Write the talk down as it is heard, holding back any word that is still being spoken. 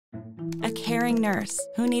A caring nurse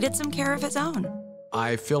who needed some care of his own.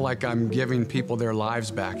 I feel like I'm giving people their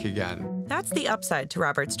lives back again. That's the upside to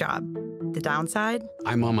Robert's job. The downside?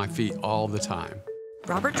 I'm on my feet all the time.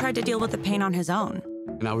 Robert tried to deal with the pain on his own.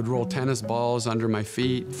 And I would roll tennis balls under my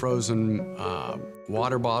feet, frozen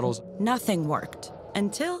water bottles. Nothing worked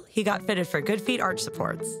until he got fitted for Good Feet arch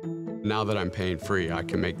supports. Now that I'm pain-free, I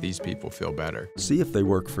can make these people feel better. See if they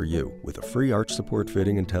work for you with a free arch support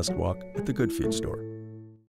fitting and test walk at the Good Feet store.